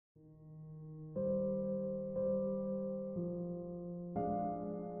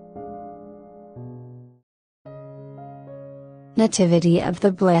Nativity of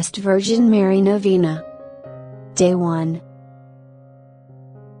the Blessed Virgin Mary Novena. Day 1.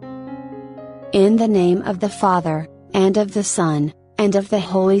 In the name of the Father, and of the Son, and of the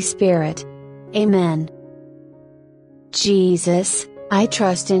Holy Spirit. Amen. Jesus, I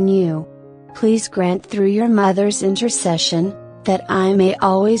trust in you. Please grant through your mother's intercession, that I may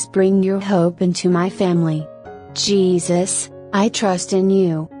always bring your hope into my family. Jesus, I trust in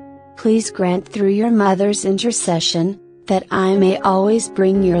you. Please grant through your mother's intercession, that I may always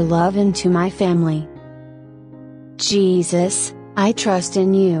bring your love into my family. Jesus, I trust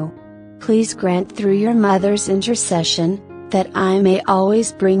in you. Please grant through your mother's intercession, that I may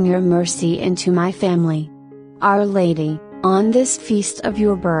always bring your mercy into my family. Our Lady, on this feast of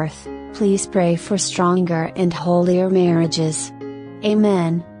your birth, please pray for stronger and holier marriages.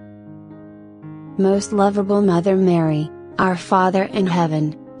 Amen. Most lovable Mother Mary, our Father in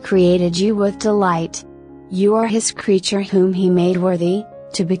heaven, created you with delight. You are His creature whom He made worthy,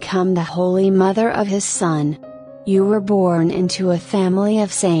 to become the Holy Mother of His Son. You were born into a family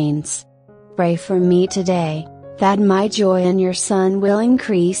of saints. Pray for me today, that my joy in your Son will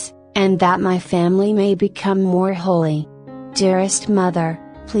increase, and that my family may become more holy. Dearest Mother,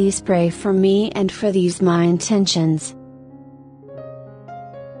 please pray for me and for these my intentions.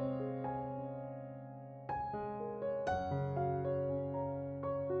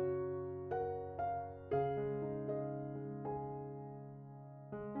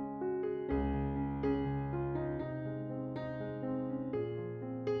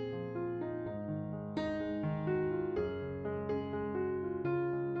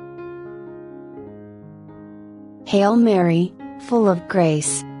 Hail Mary, full of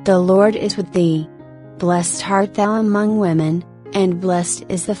grace, the Lord is with thee. Blessed art thou among women, and blessed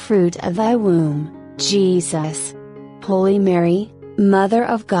is the fruit of thy womb, Jesus. Holy Mary, Mother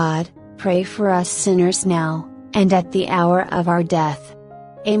of God, pray for us sinners now, and at the hour of our death.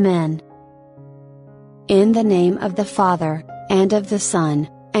 Amen. In the name of the Father, and of the Son,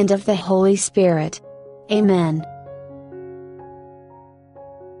 and of the Holy Spirit. Amen.